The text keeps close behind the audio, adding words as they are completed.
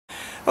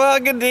Well,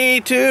 good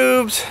day,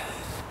 tubes.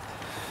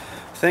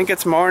 Think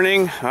it's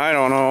morning. I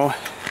don't know.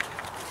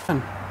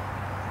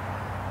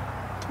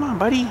 Come on,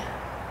 buddy.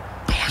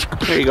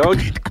 There you go.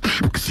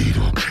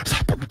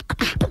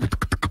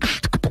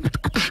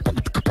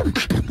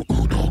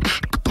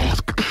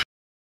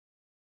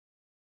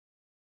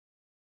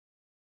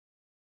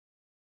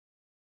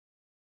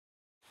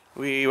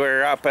 We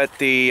were up at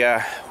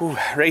the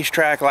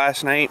racetrack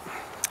last night,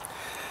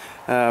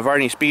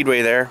 Varney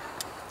Speedway there,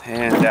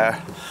 and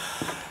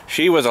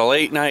she was a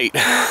late night.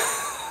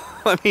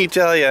 Let me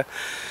tell you.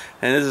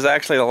 And this is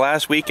actually the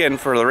last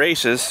weekend for the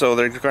races, so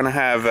they're going to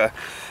have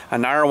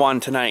an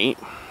R1 tonight.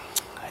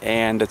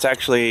 And it's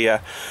actually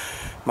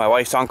my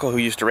wife's uncle who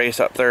used to race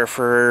up there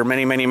for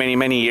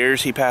many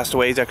years. He passed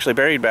away. He's actually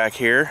buried back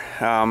here.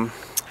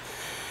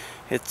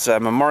 It's a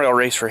memorial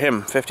race for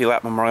him,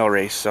 50-lap memorial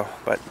race. So,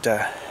 but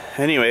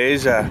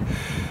anyways,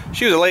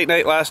 she was a late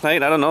night last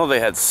night. I don't know,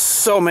 they had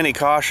so many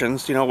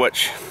cautions, you know,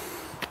 which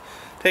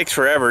takes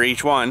forever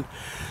each one.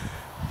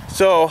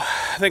 So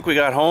I think we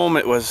got home,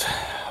 it was,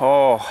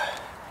 oh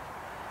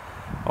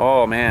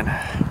man,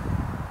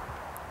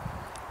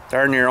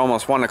 darn near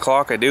almost 1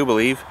 o'clock, I do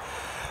believe.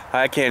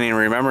 I can't even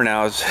remember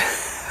now. It's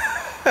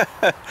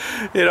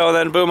you know,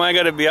 then boom, I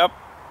gotta be up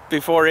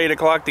before 8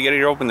 o'clock to get her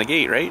to open the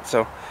gate, right?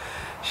 So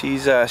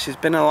she's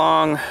been a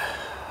long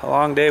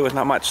day with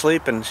not much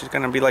sleep, and she's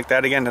gonna be like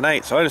that again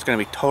tonight. So I'm just gonna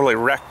be totally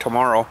wrecked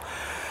tomorrow.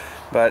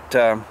 But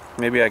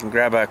maybe I can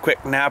grab a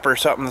quick nap or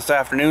something this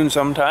afternoon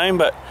sometime.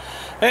 But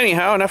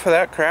anyhow, enough of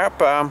that crap.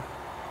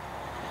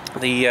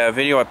 The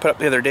video I put up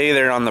the other day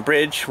there on the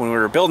bridge, when we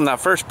were building that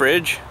first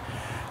bridge,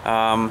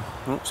 oh,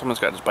 someone's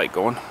got his bike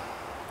going.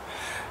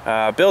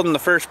 Building the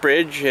first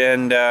bridge,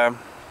 and of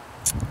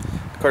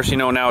course, you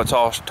know, now it's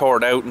all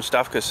torn out and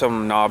stuff because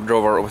some knob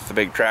drove over it with the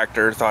big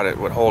tractor, thought it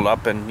would hold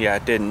up, and yeah,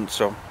 it didn't.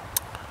 So,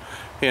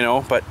 you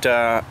know, but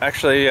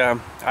actually,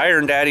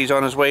 Irondaddy's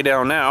on his way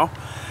down now.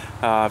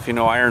 If you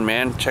know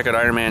Ironman, check out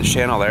Ironman's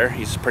channel there.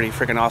 He's a pretty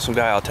freaking awesome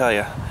guy, I'll tell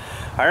you.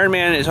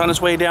 Ironman is on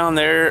his way down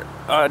there,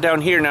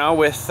 down here now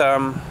with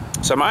some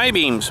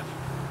I-beams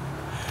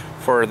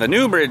for the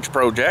new bridge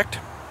project,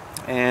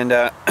 and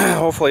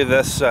hopefully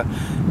this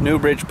new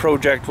bridge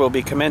project will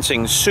be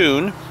commencing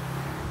soon.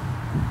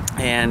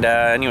 And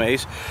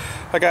anyways,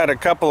 I got a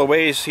couple of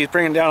ways he's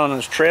bringing down on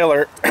his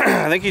trailer.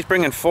 I think he's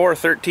bringing 4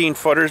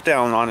 13-footers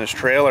down on his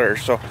trailer.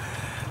 So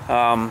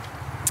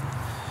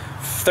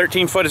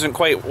 13 foot isn't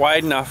quite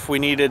wide enough. We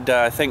needed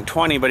I think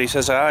 20, but he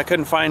says I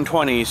couldn't find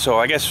 20. So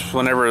I guess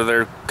whenever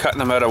they're cutting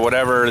them out of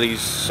whatever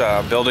these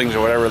buildings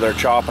or whatever, they're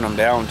chopping them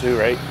down too,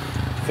 right,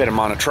 to fit them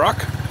on a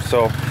truck.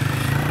 So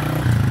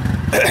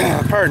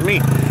pardon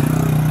me.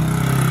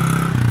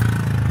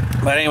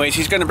 But anyways,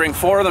 he's going to bring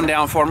 4 of them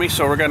down for me,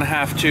 so we're going to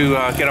have to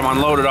get them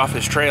unloaded off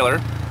his trailer.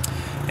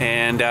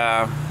 And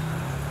I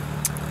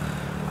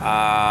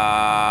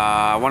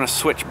want to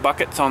switch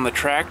buckets on the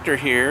tractor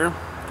here.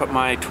 Put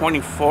my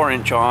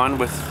 24-inch on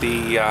with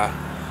the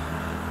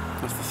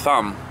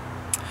thumb,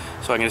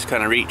 so I can just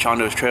kind of reach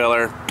onto his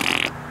trailer,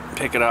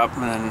 pick it up,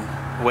 and then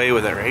away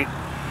with it, right?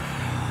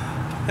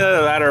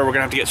 Either that, or we're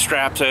gonna have to get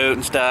straps out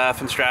and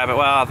stuff and strap it.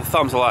 Well, the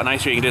thumb's a lot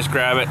nicer. You can just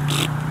grab it,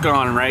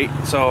 gone, right?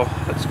 So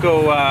let's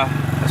go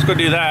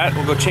do that.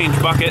 We'll go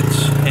change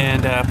buckets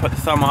and put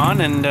the thumb on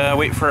and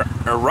wait for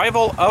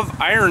arrival of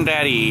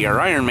Irondaddy, or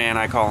Ironman,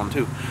 I call him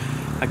too.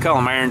 I call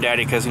him Irondaddy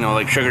because, you know,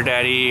 like Sugar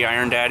Daddy,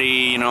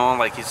 Irondaddy, you know,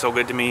 like he's so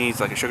good to me.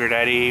 He's like a Sugar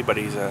Daddy, but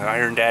he's an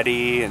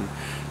Irondaddy and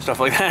stuff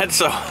like that.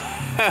 So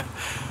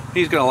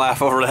he's gonna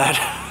laugh over that.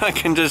 I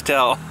can just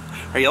tell.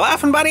 Are you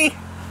laughing, buddy?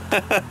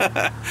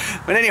 But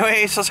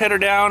anyways, let's head her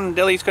down.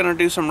 Dilly's gonna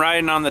do some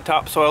riding on the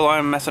topsoil.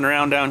 I'm messing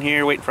around down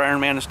here waiting for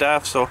Ironman and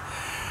stuff. So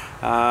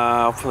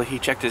hopefully he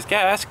checked his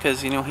gas,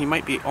 because, you know, he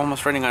might be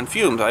almost running on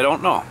fumes. I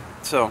don't know.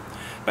 So,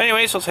 but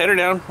anyways, let's head her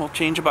down. We'll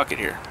change a bucket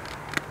here.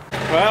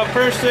 Well,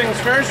 first things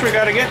first, we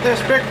got to get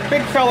this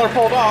big feller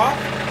pulled off.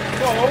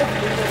 So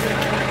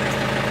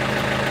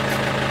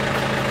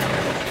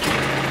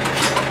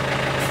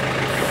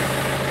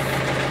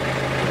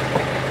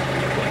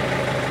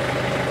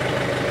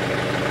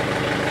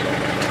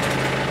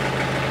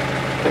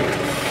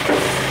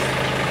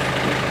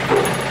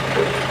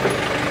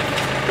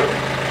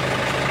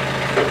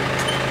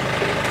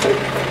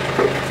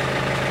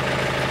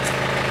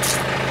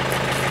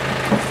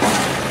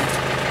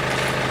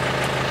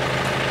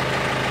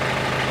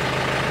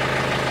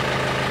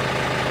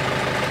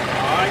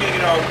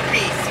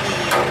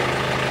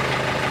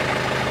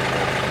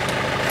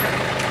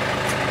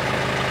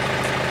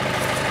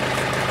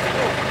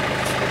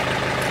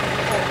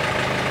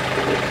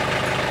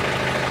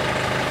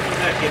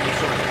give me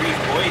so much grief,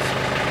 boys.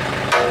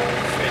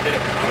 I did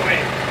it. Oh,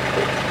 man.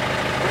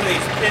 One of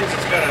these pins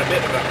has got a bit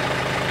of a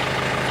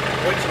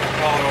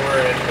whatchamacallit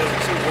over it. It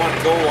doesn't seem to want to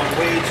go on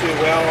way too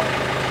well.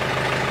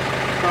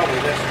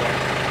 Probably this one.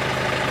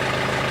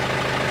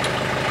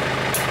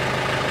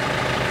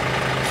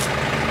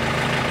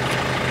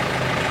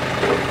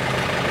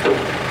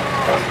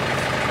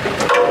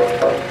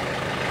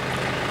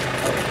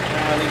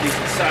 I'll leave these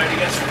inside, I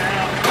guess, for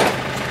now.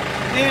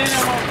 And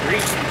I won't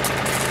greasy.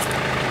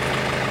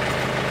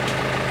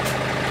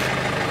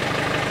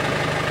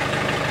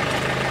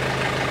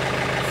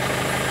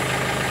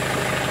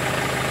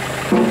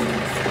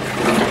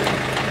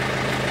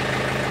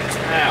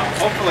 Now,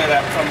 hopefully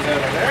that comes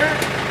out of there.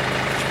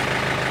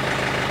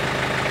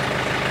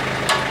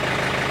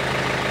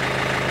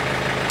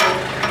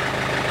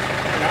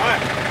 Or not.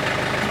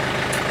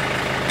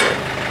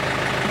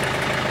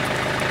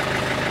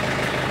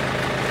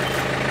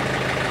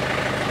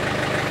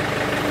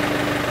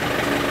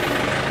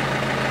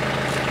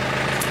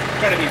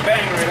 Gotta be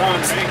bang right on,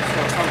 right? So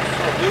it comes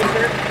so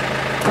looser.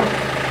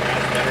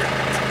 That's better.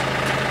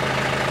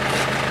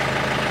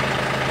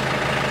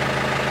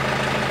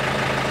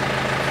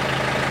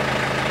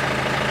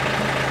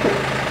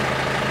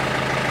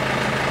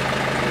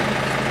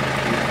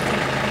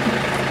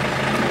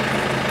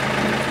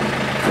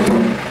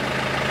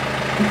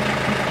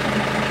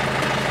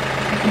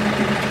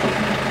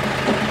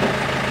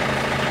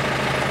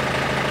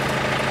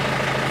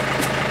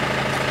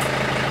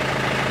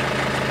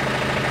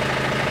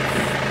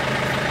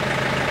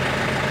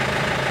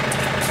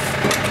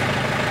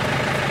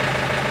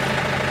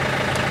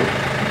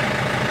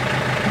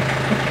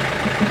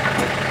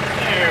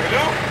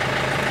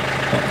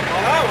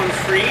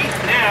 Free.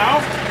 Now,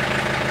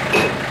 we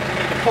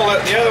need to pull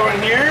out the other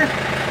one here.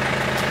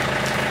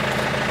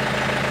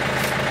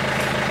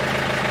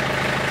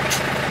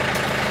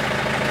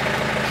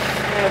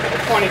 Yeah, the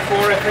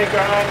 24 I think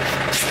on.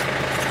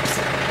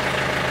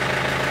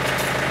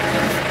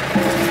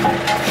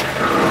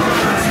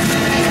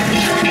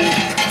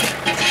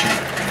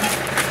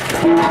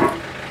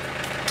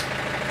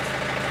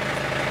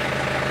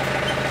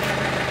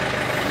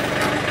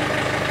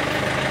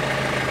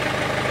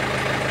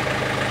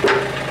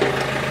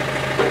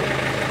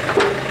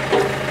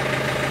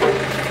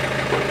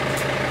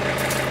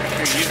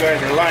 You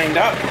guys are lined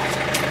up.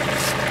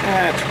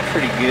 That's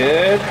pretty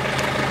good.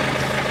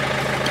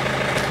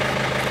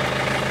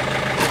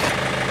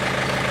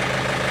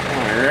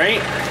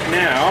 Alright,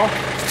 now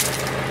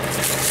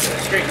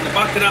straighten the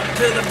bucket up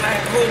to the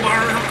back whole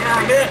bar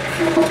a bit.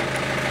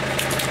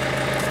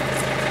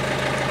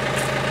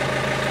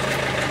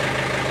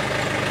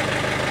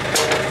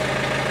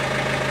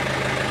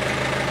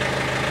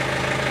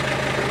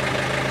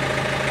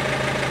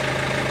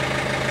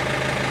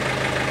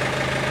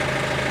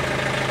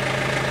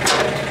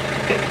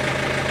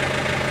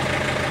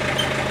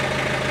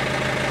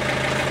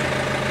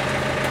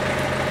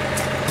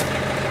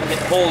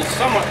 Holes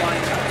somewhat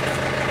lined up.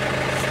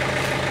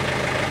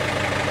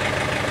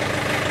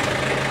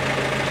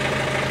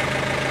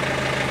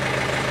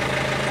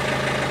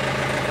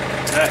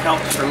 That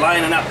helps for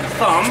lining up the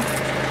thumb.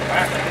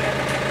 Back a bit.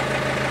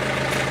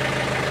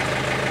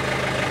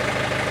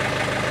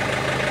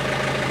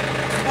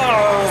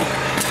 Oh.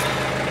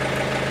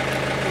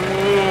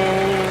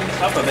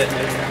 Up a bit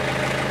maybe.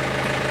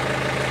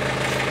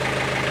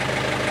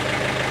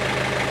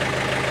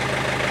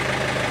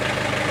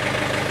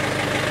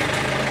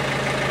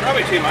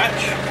 Probably too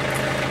much.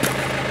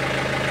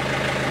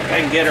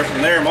 I can get her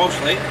from there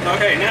mostly.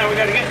 Okay, now we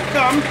gotta get the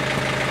thumb.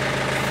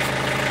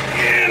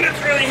 And it's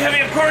really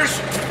heavy, of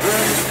course.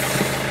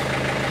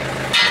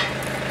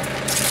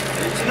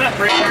 It's a nut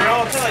breaker,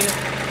 I'll tell you.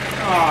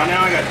 Oh,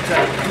 now I got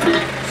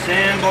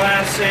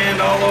sandblast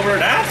sand all over.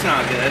 That's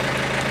not good.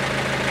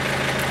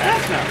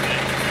 That's not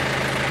good.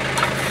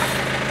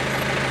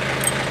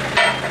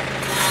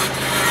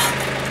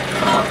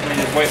 Let me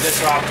just wipe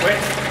this off quick.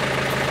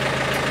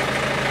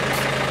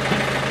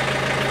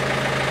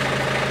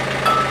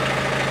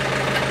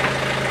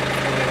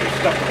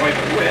 Stuff to wipe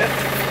it with.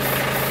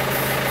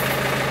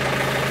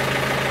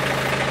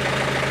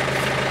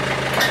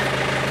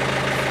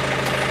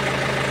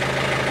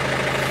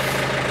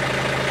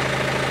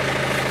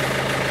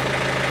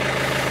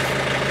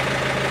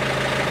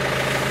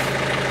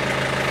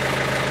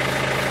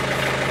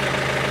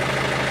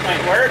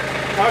 Might work.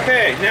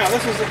 Okay, now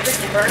this is the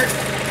tricky part.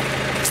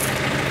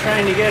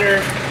 Trying to get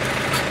her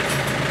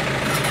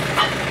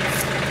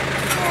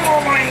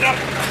all lined up.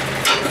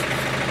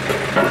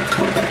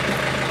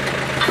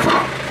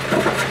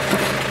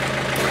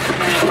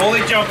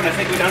 Holy jumping, I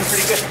think we've done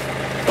pretty good.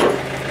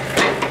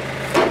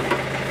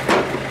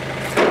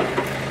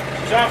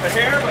 She's off of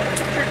here, but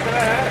there's a trick to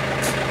that.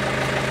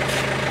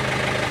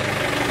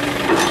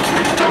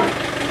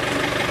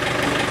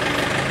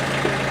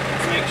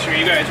 Make sure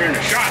you guys are in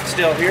the shot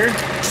still here.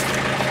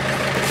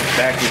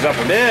 Back these up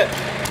a bit.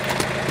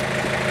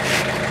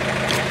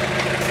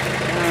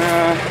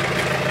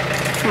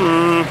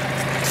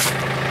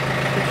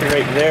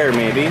 Right there,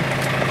 maybe.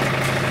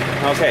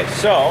 Okay,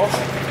 so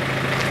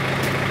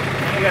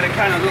you gotta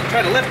kind of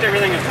try to lift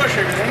everything and push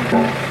everything.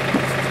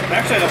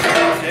 Backside up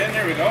in.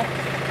 There we go.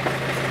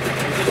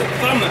 There's just a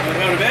thumb that was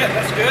out a bit.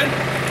 That's good.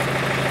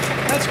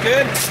 That's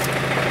good.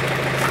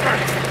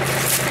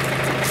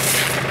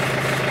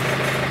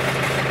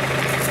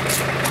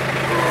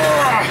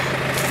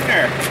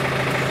 There.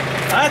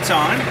 That's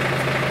on.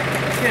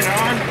 Get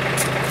on.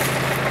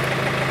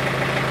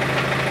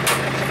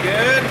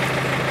 Good.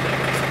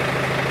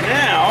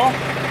 Now,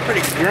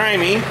 pretty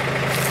grimy.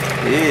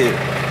 Ew.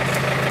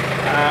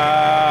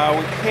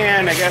 We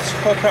can, I guess,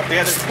 hook up the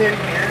other pin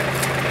here.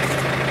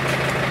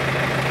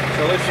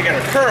 So at least we get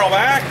our curl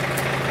back.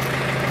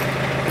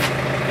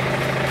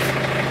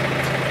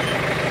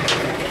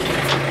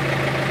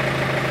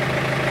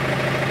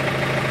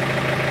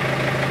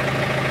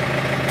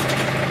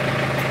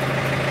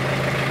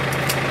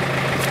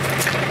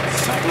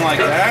 Something like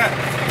that.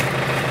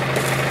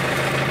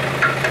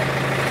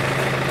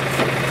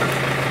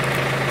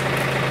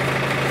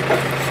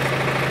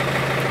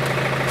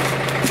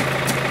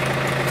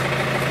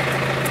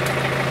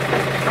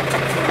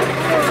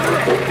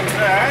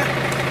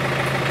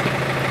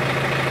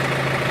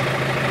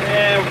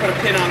 Put a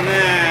pin on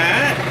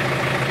that.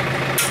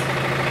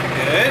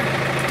 Good.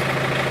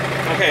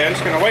 Okay, I'm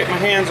just going to wipe my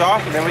hands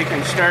off and then we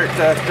can start,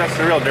 that's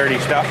the real dirty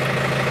stuff.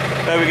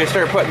 Then we can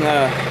start putting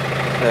the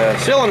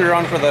cylinder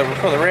on for the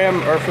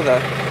ram, or for the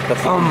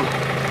thumb.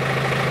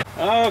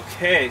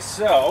 Okay,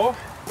 so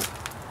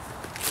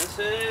this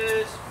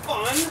is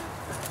fun.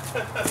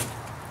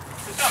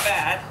 It's not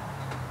bad.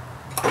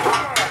 I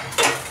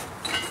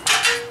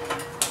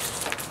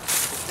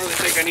really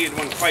think I needed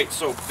one quite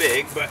so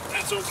big, but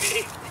that's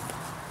okay.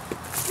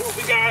 What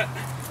we got?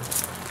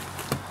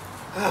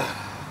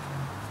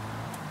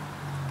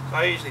 So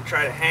I usually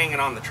try to hang it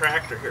on the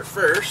tractor here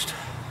first.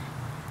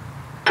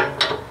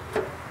 On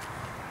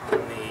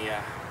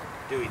the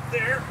Dewey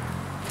there.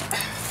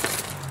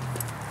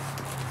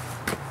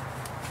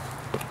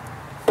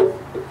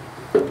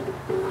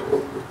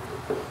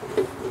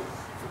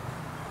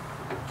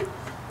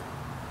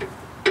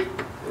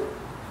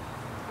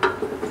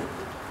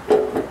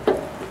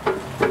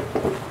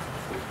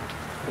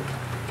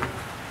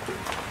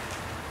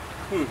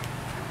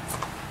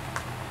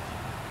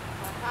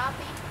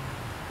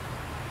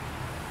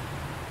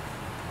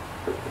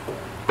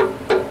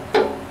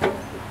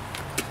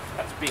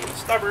 That's being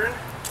stubborn.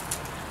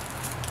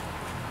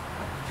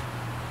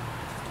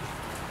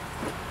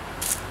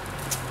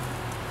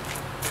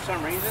 For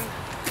some reason.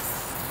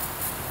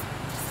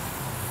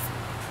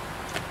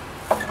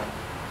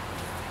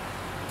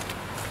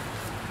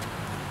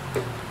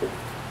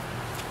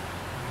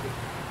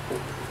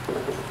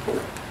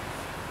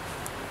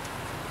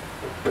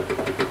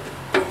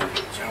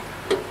 Jump.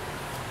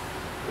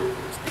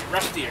 Must be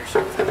rusty or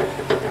something.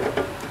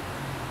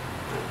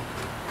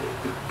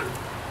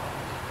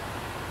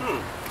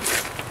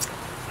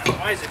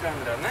 Why has it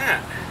done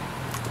that?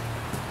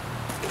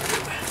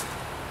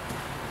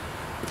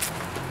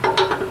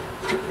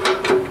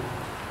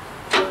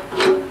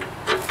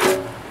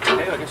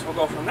 Okay, I guess we'll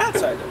go from that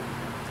side then.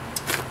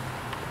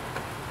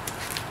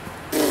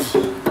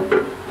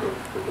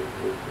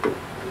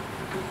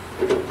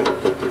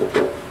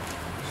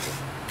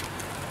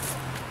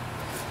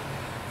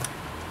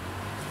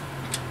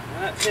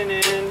 That's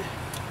in.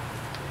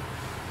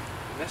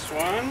 This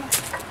one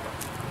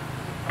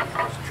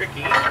is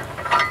tricky.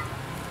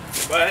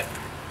 But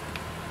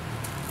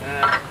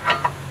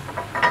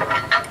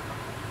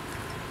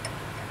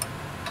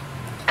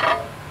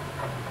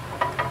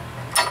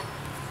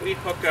we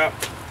hook up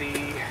the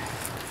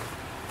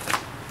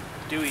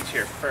Deweys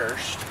here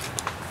first.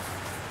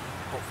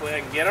 Hopefully I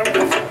can get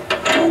them.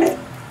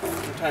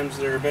 Sometimes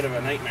they're a bit of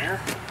a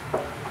nightmare.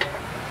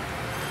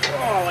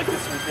 Oh, like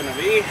this one's gonna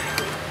be.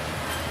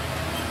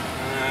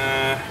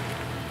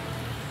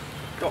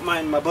 Don't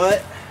mind my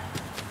butt.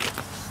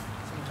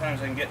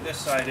 Sometimes I can get this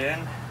side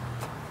in.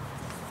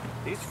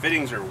 These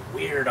fittings are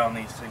weird on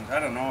these things. I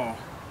don't know.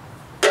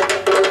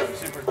 I'm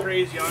super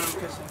crazy on them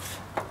because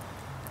of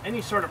any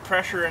sort of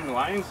pressure in the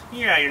lines.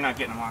 Yeah, you're not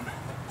getting them on.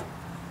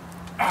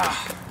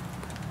 Ah,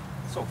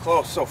 so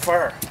close, so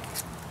far.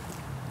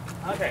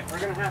 Okay, we're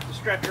gonna have to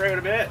stretch her out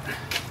a bit.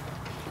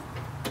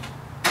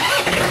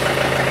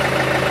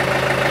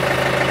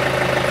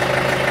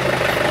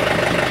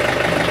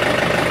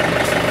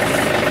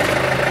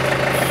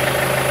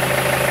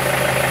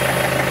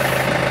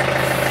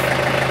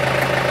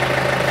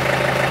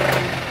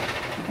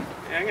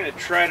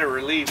 Try to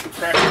relieve the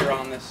pressure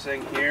on this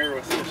thing here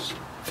with just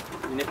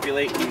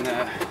manipulating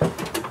the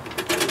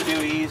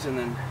Deweys, and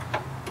then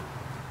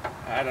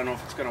I don't know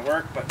if it's going to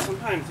work, but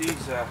sometimes these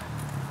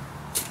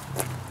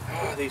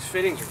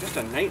fittings are just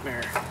a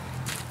nightmare.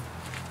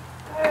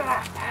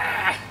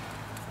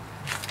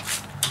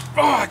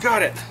 Oh, I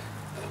got it.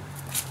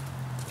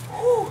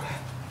 Whew.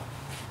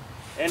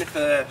 And if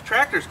the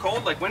tractor's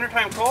cold, like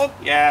wintertime cold,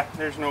 yeah,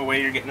 there's no way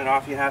you're getting it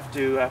off. You have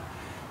to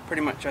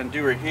pretty much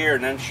undo her here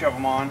and then shove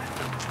them on.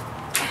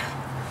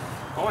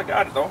 Oh, I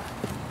got it though.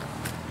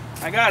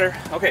 I got her.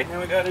 Okay, now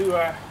we got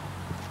to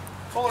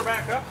pull her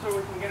back up so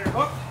we can get her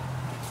hooked.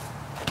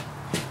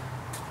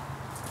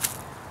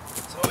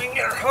 So we can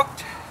get her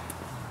hooked,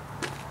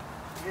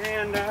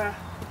 and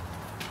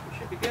we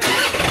should be good.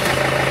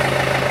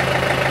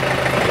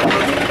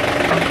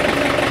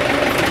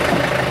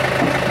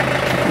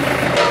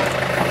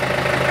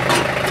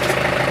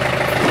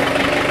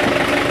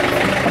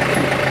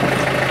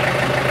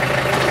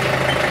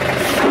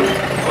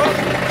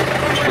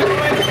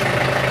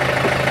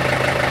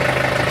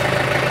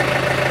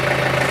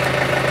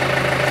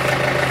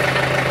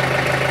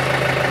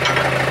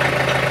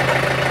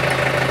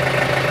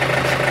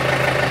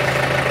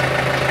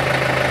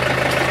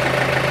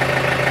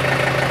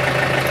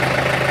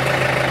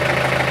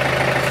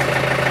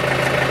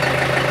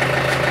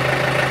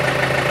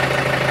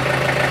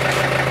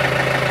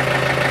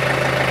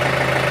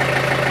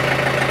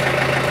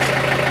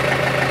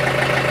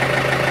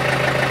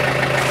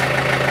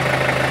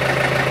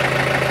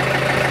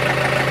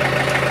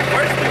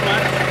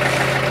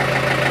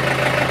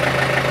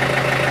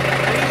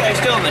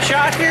 calling the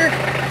shot here.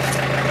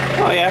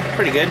 Oh yeah,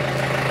 pretty good.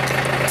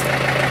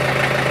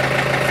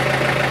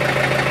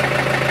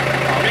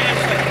 Oh man,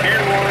 it's like air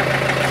warm.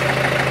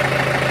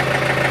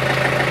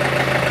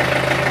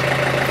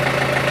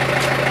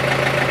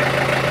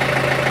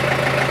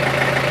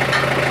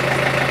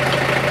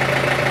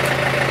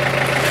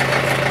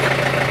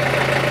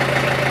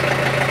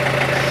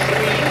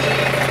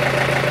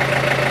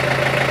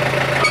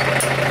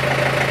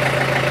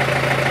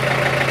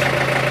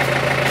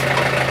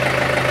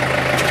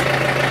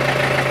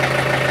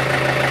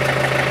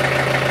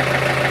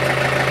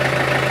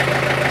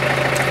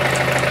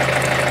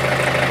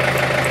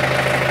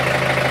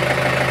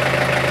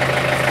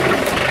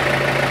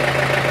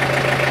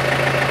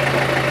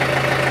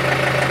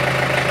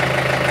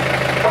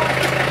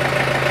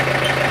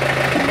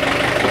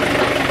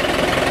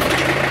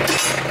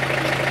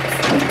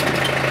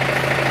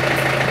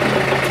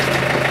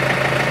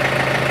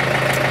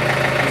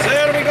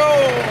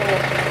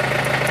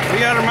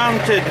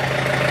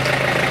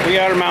 We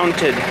are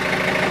mounted,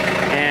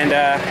 and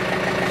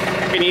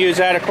going to use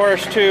that, of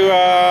course, to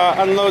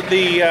unload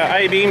the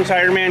I-beams.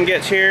 Ironman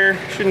gets here,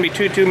 shouldn't be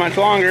too much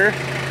longer,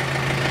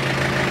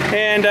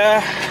 and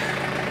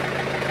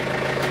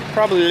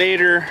probably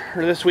later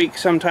or this week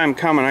sometime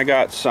coming. I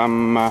got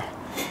some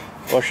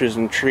bushes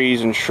and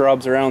trees and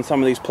shrubs around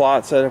some of these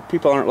plots that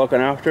people aren't looking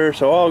after,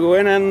 so I'll go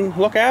in and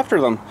look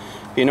after them,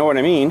 if you know what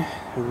I mean.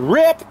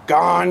 Rip,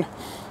 gone,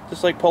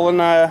 just like pulling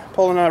a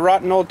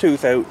rotten old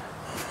tooth out.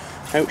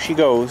 Out she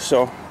goes.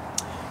 So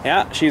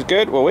yeah, she's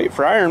good. We'll wait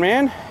for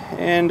Ironman,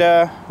 and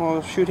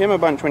we'll shoot him a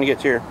bunch when he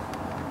gets here.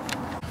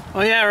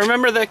 Oh yeah,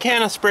 remember the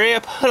can of spray I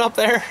put up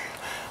there?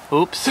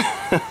 Oops.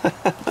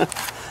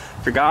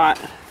 Forgot.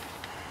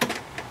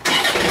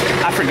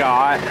 I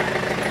forgot.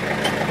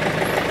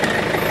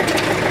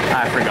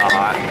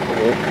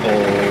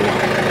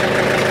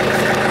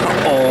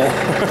 Uh-oh.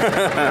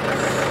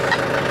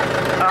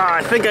 Ah,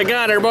 I think I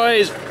got her,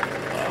 boys.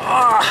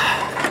 Ah.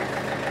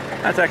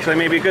 That's actually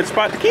maybe a good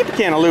spot to keep a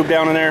can of lube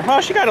down in there. Well,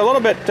 she got a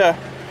little bit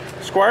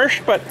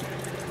squashed, but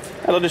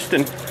that'll just,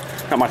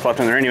 not much left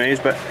in there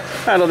anyways, but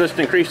that'll just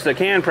increase the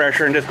can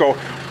pressure and just go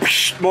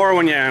more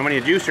when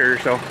you juice her.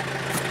 So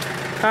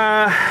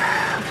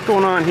what's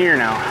going on here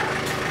now?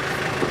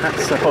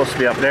 That's supposed to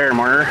be up there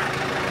more.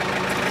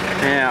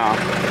 Yeah.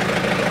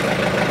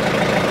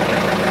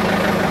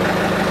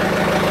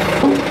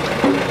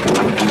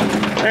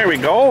 There we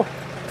go.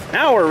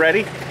 Now we're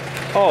ready.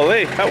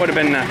 Holy, that would have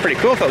been pretty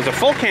cool if that was a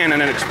full can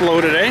and it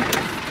exploded, eh?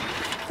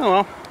 Oh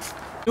well.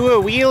 Do a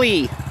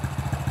wheelie.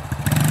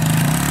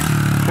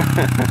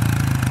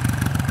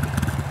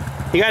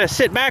 You gotta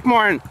sit back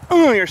more and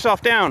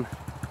yourself down.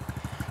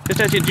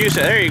 Just as you juice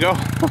it. There you go.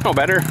 No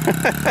better.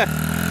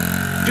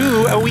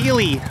 Do a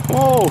wheelie.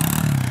 Whoa.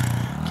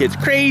 Kid's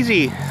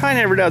crazy. I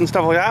never done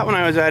stuff like that when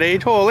I was that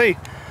age. Holy.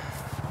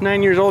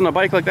 9 years old on a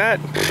bike like that.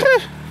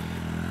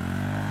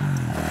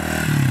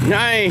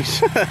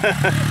 Nice.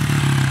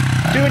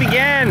 Do it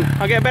again.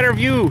 I'll get a better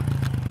view.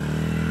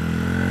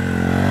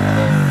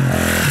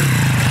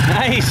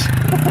 Nice.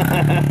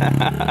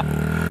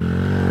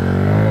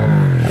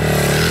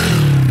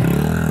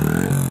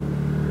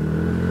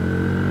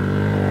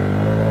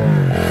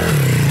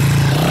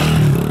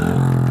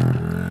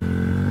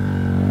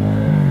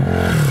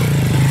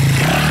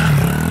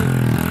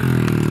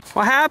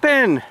 What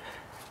happened?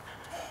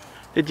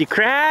 Did you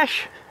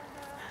crash?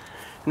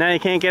 Now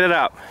you can't get it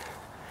up.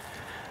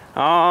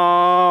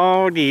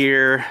 Oh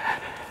dear.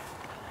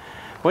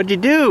 What'd you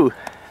do?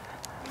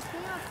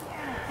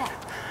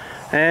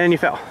 And you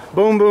fell.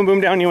 Boom, boom,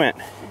 boom, down you went.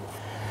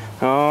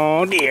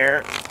 Oh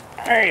dear.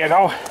 There you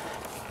go.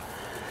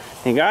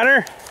 You got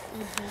her?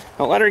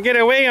 Don't let her get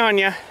away on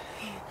you.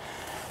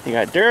 You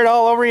got dirt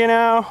all over you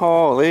now.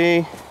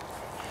 Holy.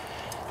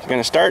 She's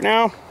gonna start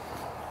now.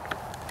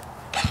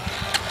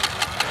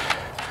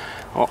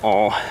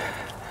 Uh-oh.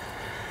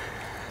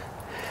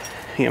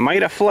 You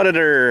might have flooded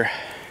her.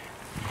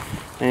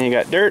 And you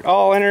got dirt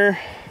all in her.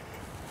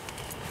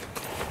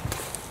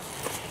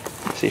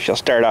 See if she'll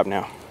start up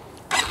now.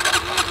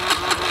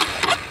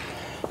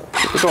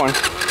 Keep it going.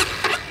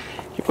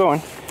 Keep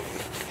going.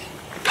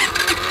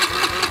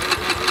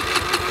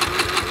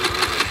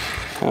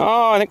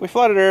 Oh, I think we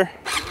flooded her.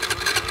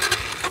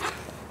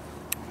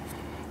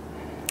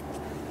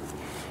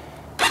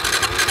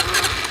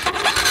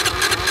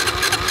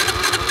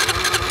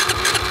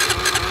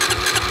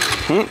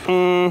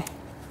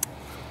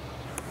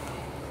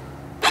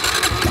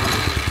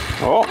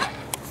 Oh,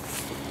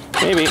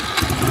 maybe.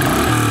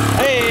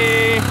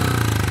 Hey,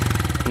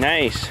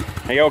 nice.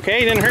 Are you okay?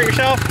 You didn't hurt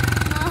yourself?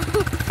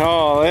 No.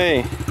 Oh,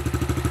 hey.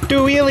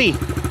 Do a wheelie.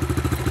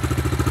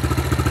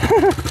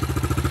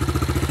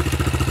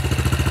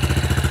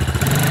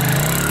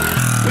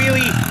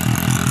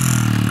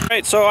 Wheelie.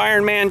 Right, so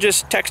Ironman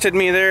just texted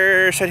me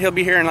there, said he'll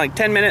be here in like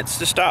 10 minutes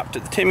to stop to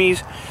the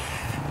Timmy's.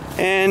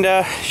 And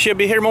she'll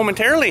be here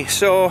momentarily.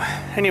 So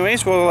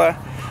anyways, we'll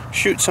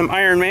shoot some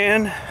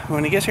Ironman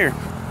when he gets here.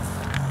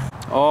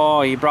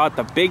 Oh, he brought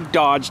the big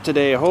Dodge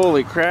today.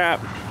 Holy crap.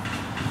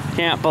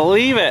 Can't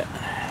believe it.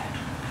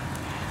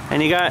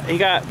 And he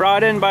got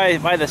brought in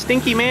by the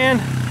stinky man.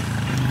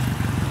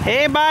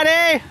 Hey,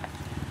 buddy!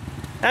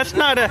 That's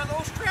not a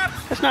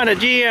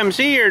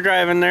GMC you're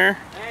driving there.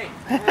 Hey.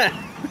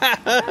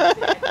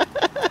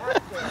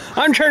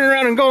 I'm turning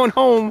around and going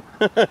home.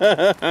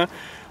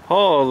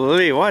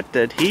 Holy, what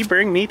did he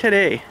bring me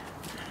today?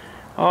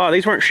 Oh,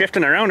 these weren't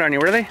shifting around on you,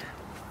 were they?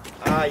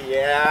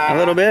 Yeah. A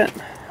little bit.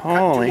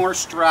 Holy. More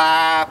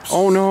straps.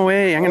 Oh no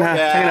way! I'm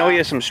gonna owe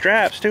you some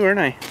straps too, aren't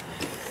I?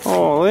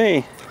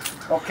 Holy.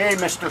 Okay,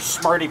 Mr.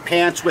 Smarty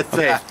Pants with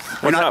Okay,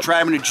 we're not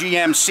driving a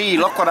GMC.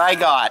 Look what I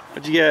got.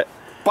 What'd you get?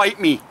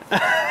 Bite me.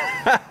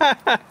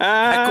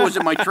 That goes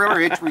in my trailer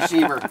hitch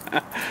receiver.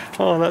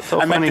 Oh, that's so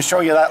funny. I meant to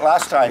show you that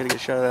last time. Gotta get a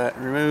shot of that.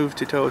 Remove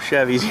to tow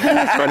Chevys.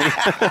 That's funny.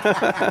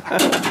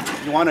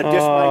 You want to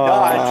diss my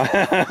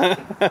Dodge?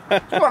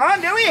 What's going on,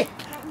 Dewey?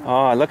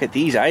 Oh, look at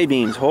these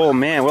I-beams. Oh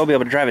man, we'll be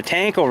able to drive a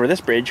tank over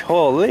this bridge.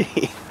 Holy.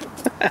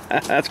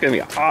 That's gonna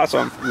be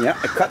awesome. Yeah,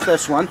 I cut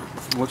this one.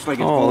 Looks like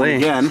it's going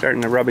again.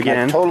 Starting to rub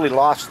again. I totally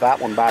lost that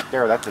one back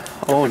there. That's a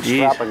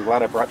strap. I'm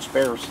glad I brought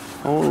spares.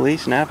 Holy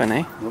snapping,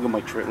 eh? Look at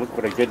my trip. Look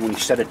what I did when you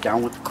set it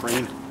down with the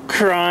crane.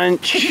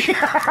 Crunch.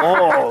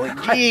 Oh,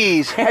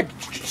 jeez. I had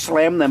to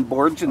slam them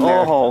boards in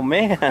there. Oh,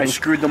 man. I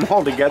screwed them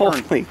all together.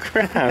 Holy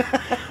crap.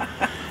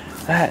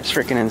 That's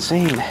freaking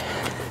insane.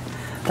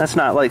 That's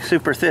not like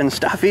super thin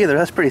stuff either.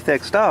 That's pretty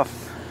thick stuff.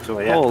 So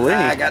yeah, holy.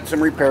 I got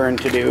some repairing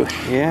to do.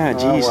 Yeah,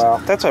 geez. Oh, well.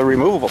 That's a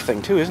removable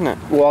thing too, isn't it?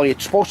 Well,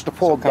 it's supposed to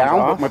fold down,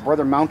 off? but my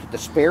brother mounted the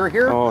spare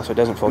here. Oh, so it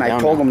doesn't fold down. And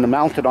I told him to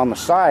mount it on the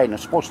side, and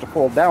it's supposed to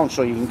fold down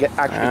so you can get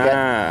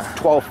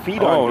 12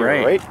 feet on here,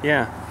 right?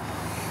 Yeah.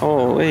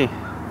 Holy.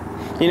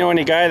 You know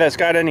any guy that's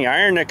got any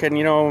iron that can,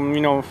 you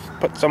know,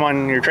 put some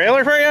on your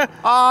trailer for you?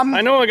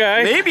 I know a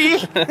guy. Maybe.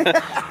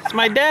 It's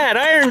my dad,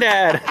 Iron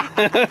Dad.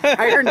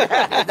 Iron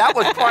Dad. That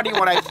was funny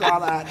when I saw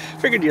that.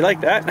 Figured you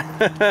liked that.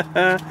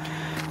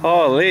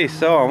 Holy,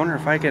 so I wonder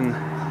if I can...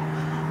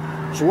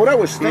 So what I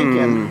was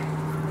thinking,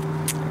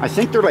 I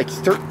think they're like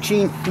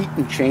 13 feet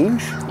and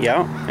change.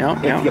 Yeah.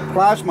 If you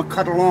plasma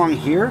cut along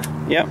here,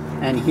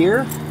 and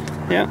here,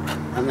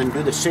 and then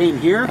do the same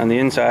here. On the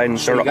inside and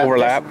sort of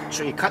overlap.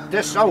 So you cut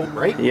this out,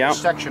 right? Yeah.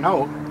 This section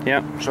out.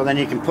 Yeah. So then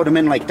you can put them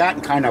in like that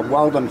and kind of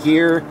weld them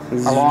here,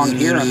 along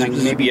here, and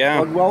then maybe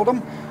plug weld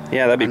them.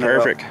 Yeah, that'd be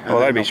perfect. Oh,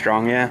 that'd be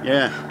strong, yeah.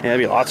 Yeah. Yeah, that'd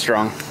be a lot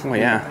strong. Oh,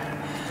 yeah.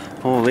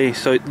 Holy,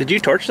 so did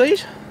you torch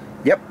these?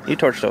 Yep. You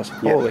torched those?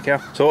 Yep. Holy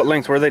cow. So what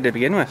length were they to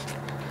begin with?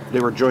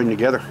 They were joined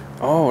together.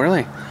 Oh,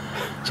 really?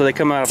 So they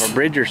come out of a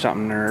bridge or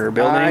something, or a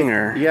building,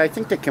 or? Yeah, I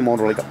think they came out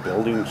of like a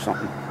building or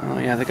something. Oh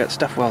yeah, they got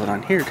stuff welded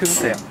on here too, don't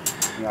they?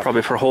 Yeah.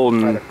 Probably for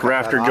holding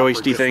rafter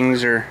joisty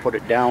things, or... Put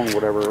it down,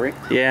 whatever, right?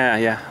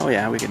 Yeah. Oh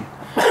yeah, we can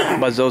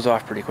buzz those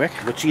off pretty quick.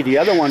 But see, the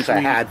other ones I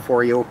had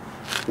for you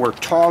were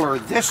taller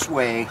this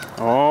way,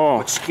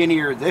 but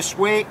skinnier this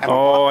way, and a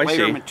lot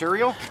lighter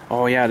material.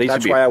 Oh yeah, these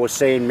That's would be... why I was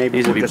saying maybe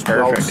these we'll would be just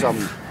weld perfect.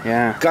 some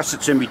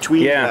gussets in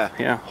between.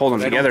 Yeah, hold them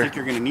together. I don't think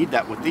you're going to need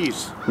that with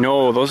these.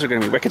 No, those are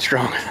going to be wicked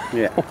strong.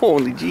 Yeah.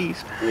 Holy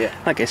jeez. Yeah.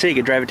 Like I say, you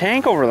could drive a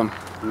tank over them.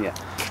 Yeah.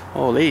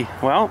 Holy.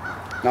 Well...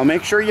 Now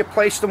make sure you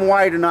place them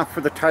wide enough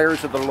for the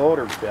tires of the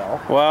loader, Bill.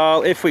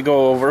 Well, if we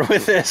go over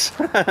with this,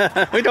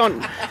 we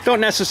don't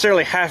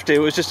necessarily have to. It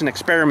was just an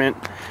experiment.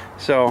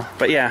 So,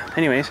 but yeah.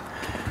 Anyways,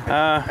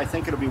 I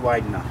think it'll be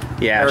wide enough.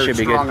 Yeah, it should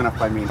be good. Strong enough,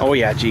 I mean. Oh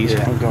yeah, geez.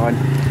 Yeah. Oh god,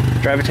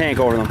 drive a tank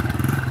over them.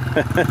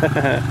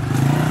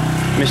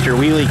 Mr.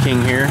 Wheelie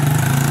King here.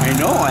 I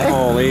know.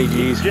 Holy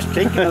jeez. Just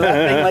taking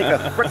that thing like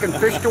a frickin'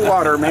 fish to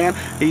water, man.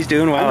 He's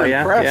doing well. I'm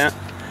impressed.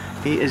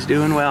 Yeah. He is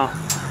doing well.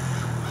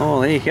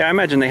 Holy, yeah, I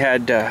imagine they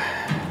had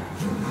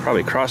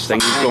probably cross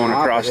things going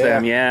across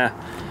them. Yeah,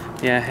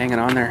 hanging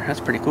on there. That's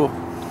pretty cool.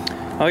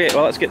 Okay,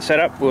 well, let's get set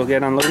up. We'll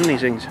get unloading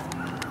these things.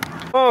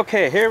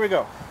 Okay, here we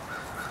go.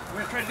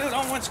 We're gonna try to do it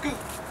on one scoop.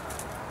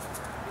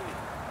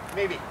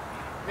 Maybe.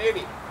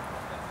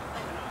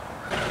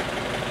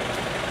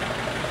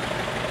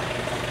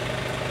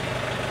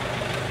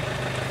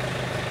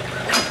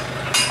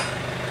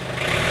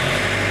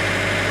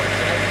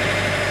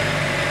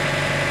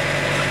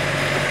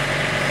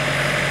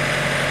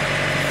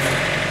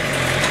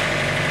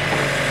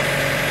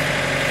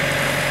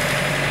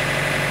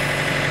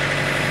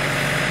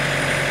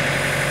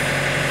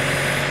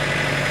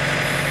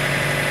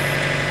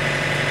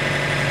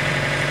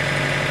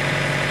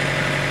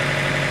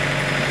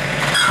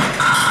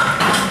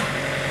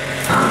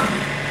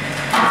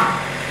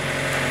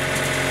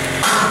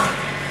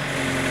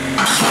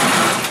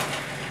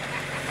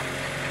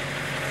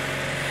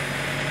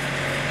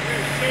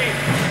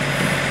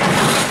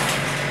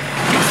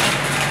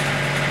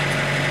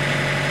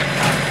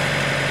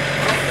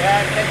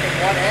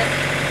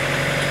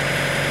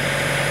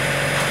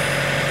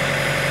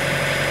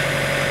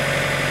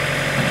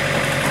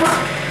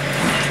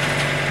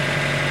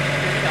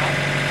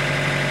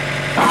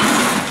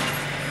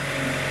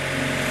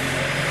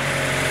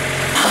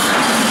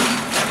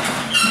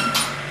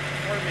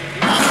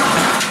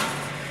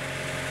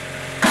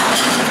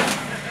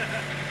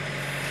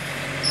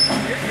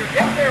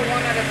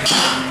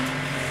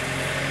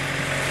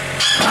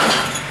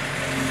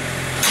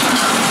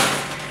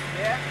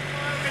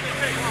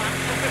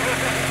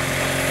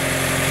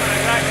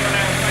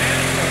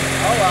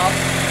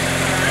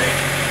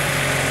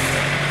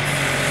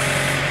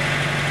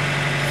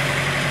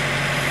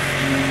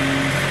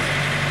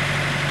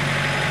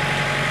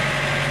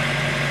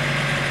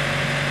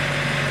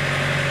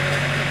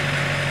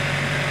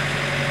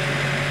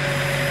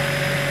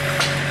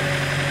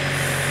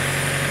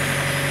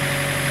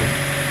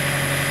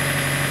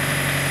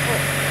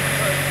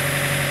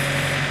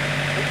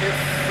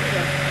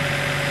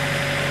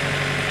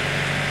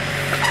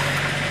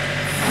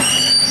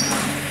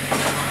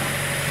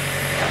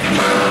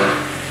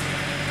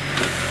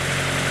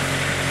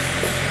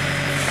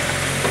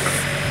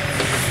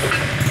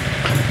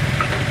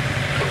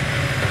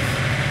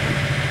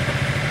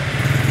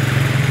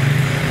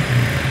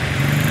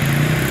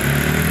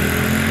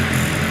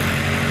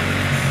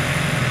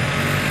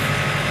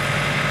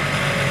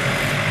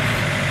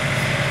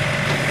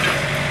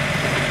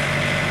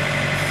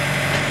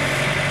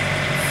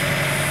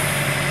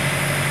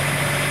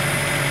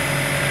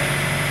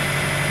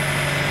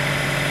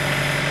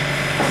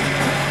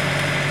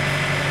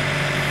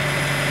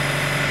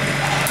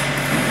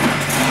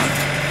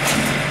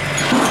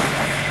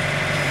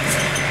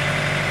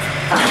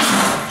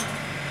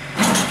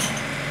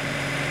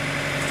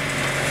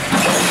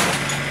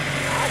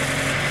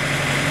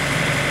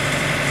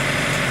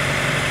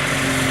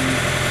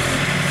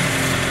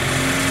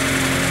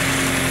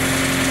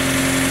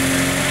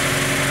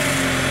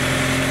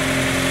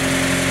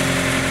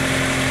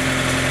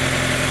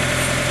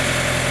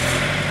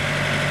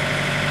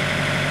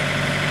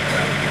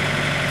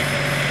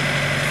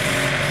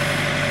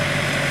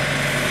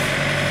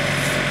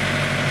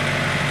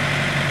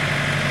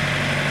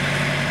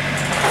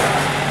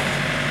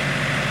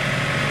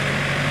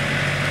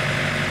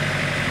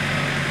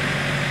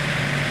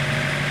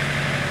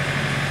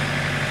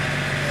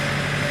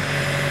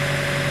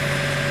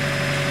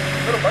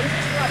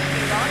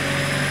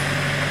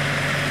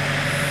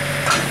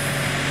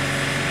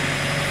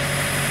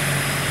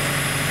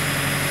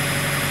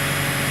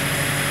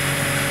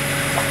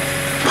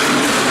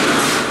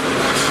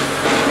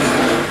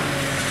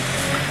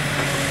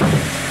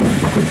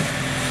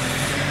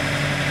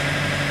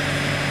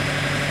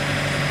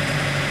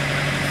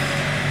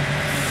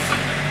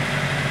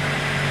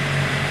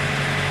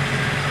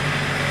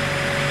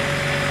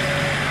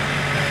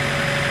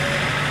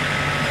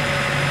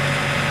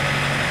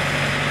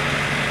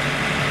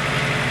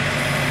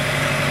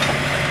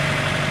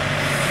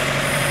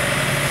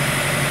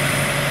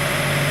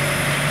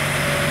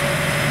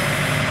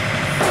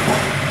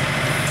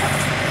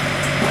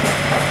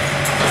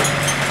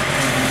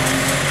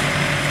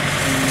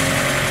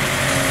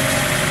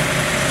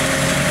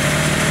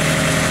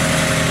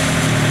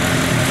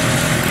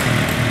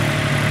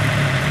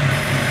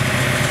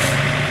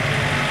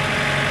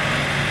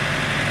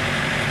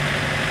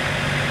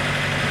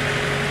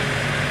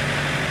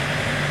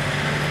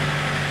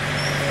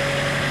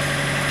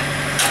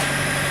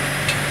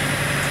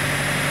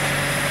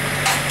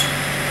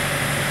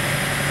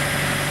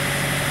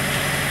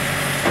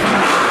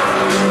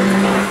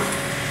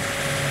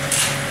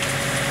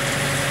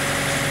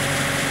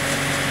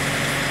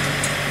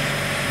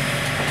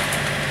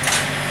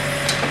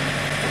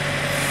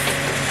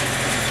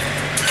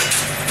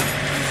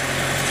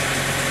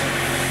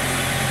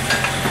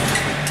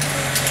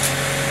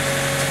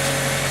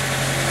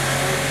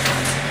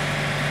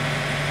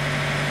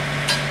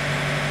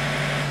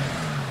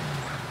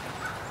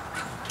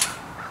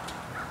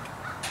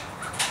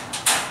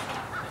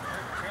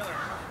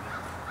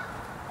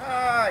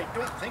 I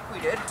don't think we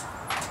did.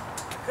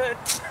 Good.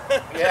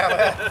 Yeah,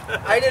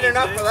 well, I did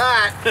enough of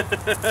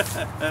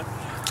that.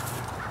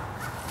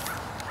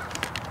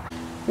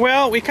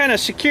 Well, we kind of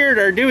secured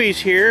our Deweys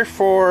here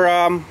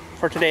for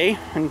today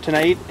and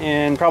tonight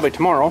and probably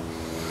tomorrow.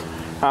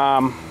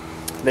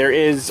 There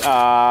is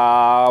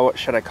what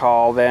should I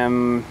call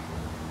them?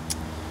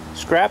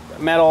 Scrap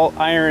metal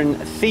iron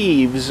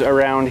thieves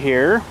around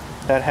here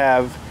that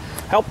have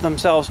helped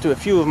themselves to a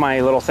few of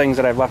my little things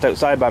that I've left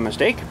outside by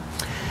mistake.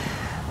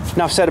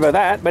 Enough said about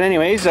that, but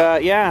anyways,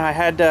 yeah, I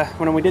had,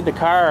 when we did the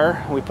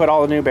car, we put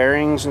all the new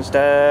bearings and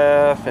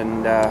stuff,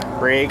 and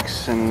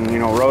brakes, and, you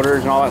know, rotors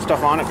and all that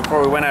stuff on it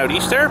before we went out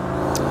east there.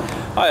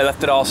 I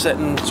left it all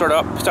sitting sort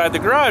of up beside the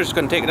garage, just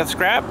gonna take it to the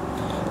scrap.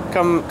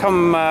 Come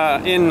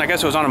in, I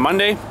guess it was on a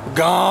Monday,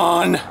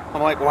 gone.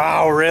 I'm like,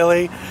 wow,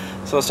 really?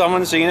 So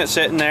someone's seen it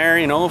sitting there,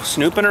 you know,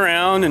 snooping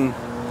around, and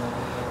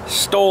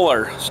stole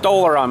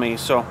her on me.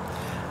 So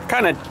I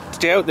kind of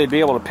doubt they'd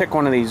be able to pick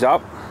one of these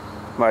up.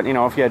 But, you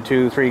know, if you had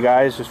 2-3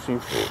 guys, just,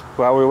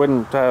 well, we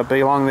wouldn't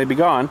be long, they'd be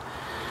gone.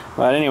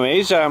 But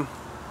anyways,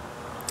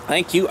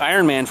 thank you,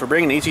 Ironman, for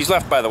bringing these. He's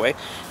left, by the way.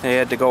 They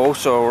had to go,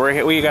 so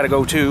we got to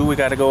go too. We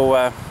got to go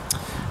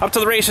up to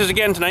the races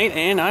again tonight,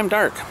 and I'm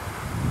dark.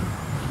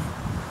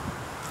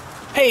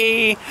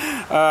 Hey!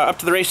 Up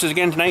to the races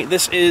again tonight.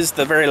 This is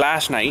the very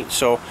last night,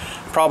 so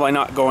probably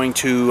not going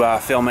to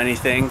film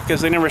anything,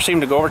 because they never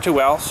seem to go over too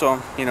well,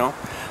 so, you know.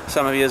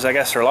 Some of you, I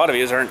guess, or a lot of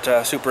you, aren't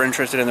super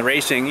interested in the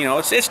racing. You know,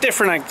 it's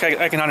different.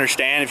 I can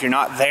understand if you're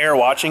not there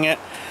watching it,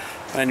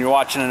 and you're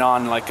watching it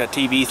on like a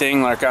TV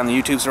thing, like on the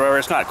YouTubes or whatever.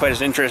 It's not quite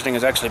as interesting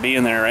as actually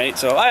being there, right?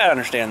 So I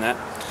understand that.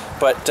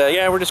 But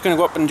yeah, we're just going to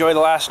go up and enjoy the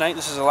last night.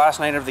 This is the last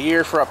night of the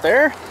year for up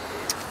there.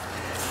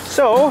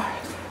 So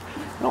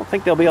I don't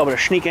think they'll be able to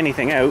sneak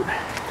anything out.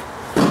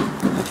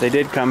 If they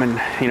did come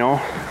and, you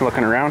know,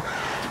 looking around.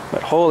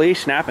 But holy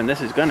snapping, this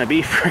is going to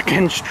be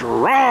freaking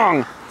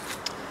strong.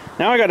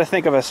 Now I got to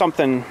think of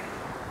something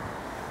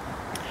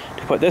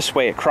to put this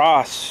way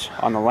across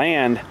on the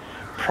land.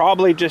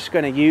 Probably just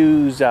going to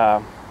use,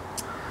 I'd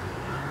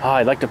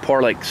like to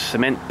pour like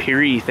cement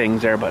piry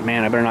things there, but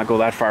man, I better not go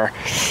that far.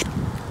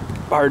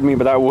 Pardon me,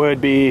 but that would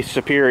be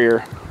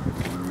superior.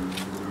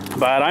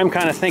 But I'm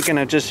kind of thinking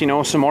of just, you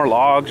know, some more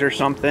logs or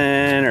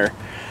something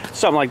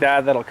like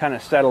that, that'll kind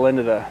of settle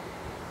into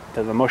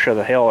the mush of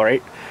the hill,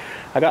 right?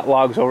 I got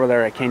logs over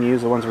there I can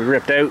use, the ones we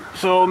ripped out,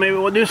 so maybe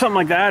we'll do something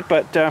like that.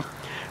 But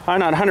I'm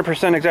not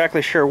 100%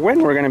 exactly sure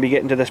when we're going to be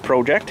getting to this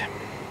project,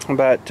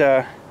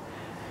 but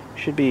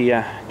should be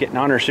getting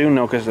on her soon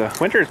though, because the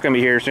winter is going to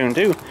be here soon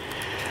too.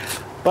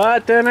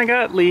 But then I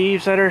got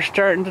leaves that are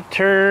starting to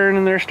turn,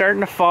 and they're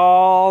starting to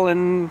fall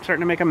and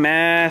starting to make a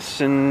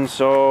mess, and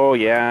so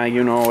yeah,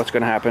 you know what's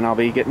going to happen. I'll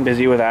be getting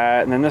busy with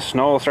that, and then the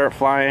snow will start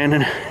flying.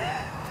 And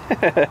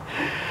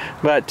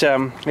but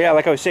yeah,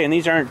 like I was saying,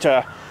 these aren't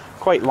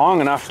quite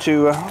long enough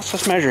to, let's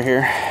just measure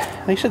here.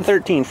 They said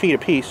 13 feet a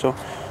piece, so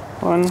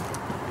 1,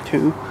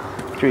 2,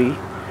 3,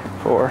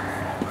 4,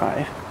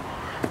 5,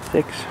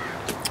 6,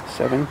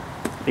 7,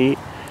 8,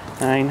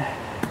 9,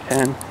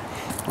 10,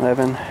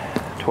 11,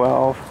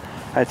 12.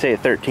 I'd say at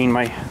 13.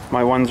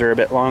 My ones are a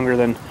bit longer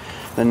than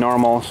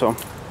normal, so.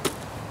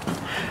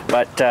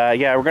 But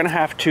yeah, we're gonna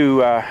have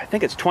to, I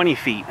think it's 20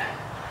 feet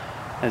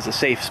as a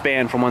safe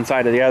span from one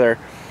side to the other.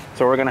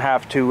 So we're gonna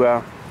have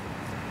to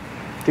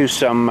do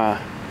some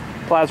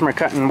plasma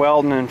cutting,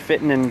 welding, and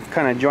fitting, and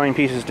kind of join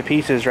pieces to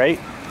pieces, right?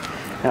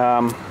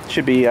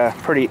 Should be a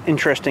pretty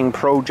interesting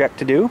project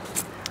to do.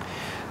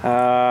 So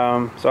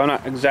I'm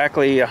not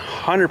exactly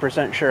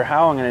 100% sure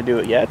how I'm going to do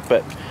it yet,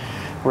 but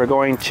we're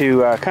going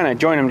to kind of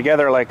join them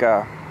together like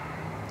a,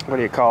 what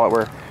do you call it,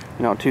 where,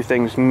 you know, two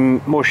things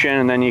mush in,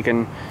 and then you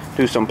can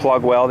do some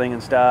plug welding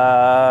and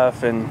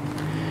stuff,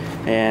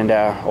 and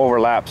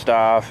overlap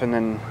stuff, and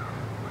then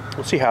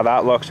we'll see how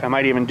that looks. I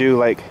might even do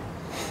like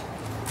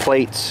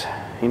plates,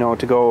 you know,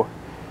 to go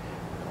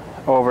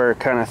over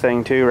kind of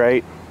thing too,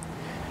 right?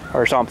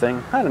 Or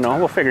something. I don't know,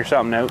 we'll figure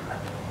something out.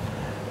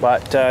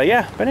 But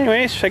yeah, but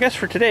anyways, I guess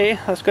for today,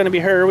 that's going to be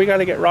her. We got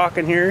to get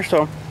rocking here,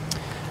 so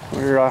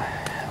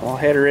we'll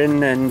head her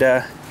in and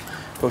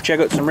go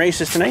check out some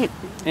races tonight,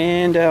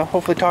 and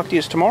hopefully talk to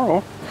you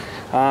tomorrow.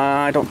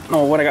 I don't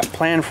know what I got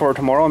planned for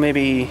tomorrow.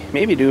 Maybe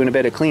doing a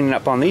bit of cleaning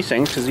up on these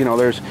things, because, you know,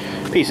 there's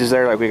pieces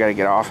there like we got to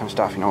get off and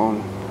stuff, you know,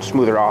 and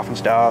smooth her off and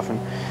stuff, and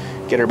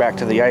get her back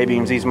to the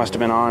I-beams. These must have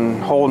been on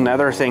holding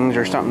other things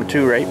or something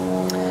too, right?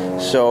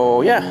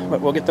 So yeah,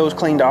 but we'll get those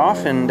cleaned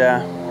off, and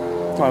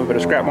we'll have a bit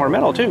of scrap more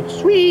metal too.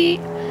 Sweet!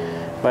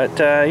 But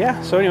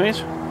yeah, so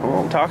anyways,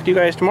 we'll talk to you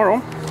guys tomorrow.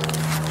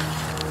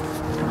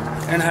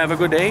 And have a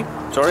good day.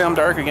 Sorry I'm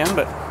dark again,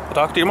 but I'll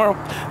talk to you tomorrow.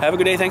 Have a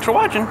good day. Thanks for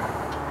watching.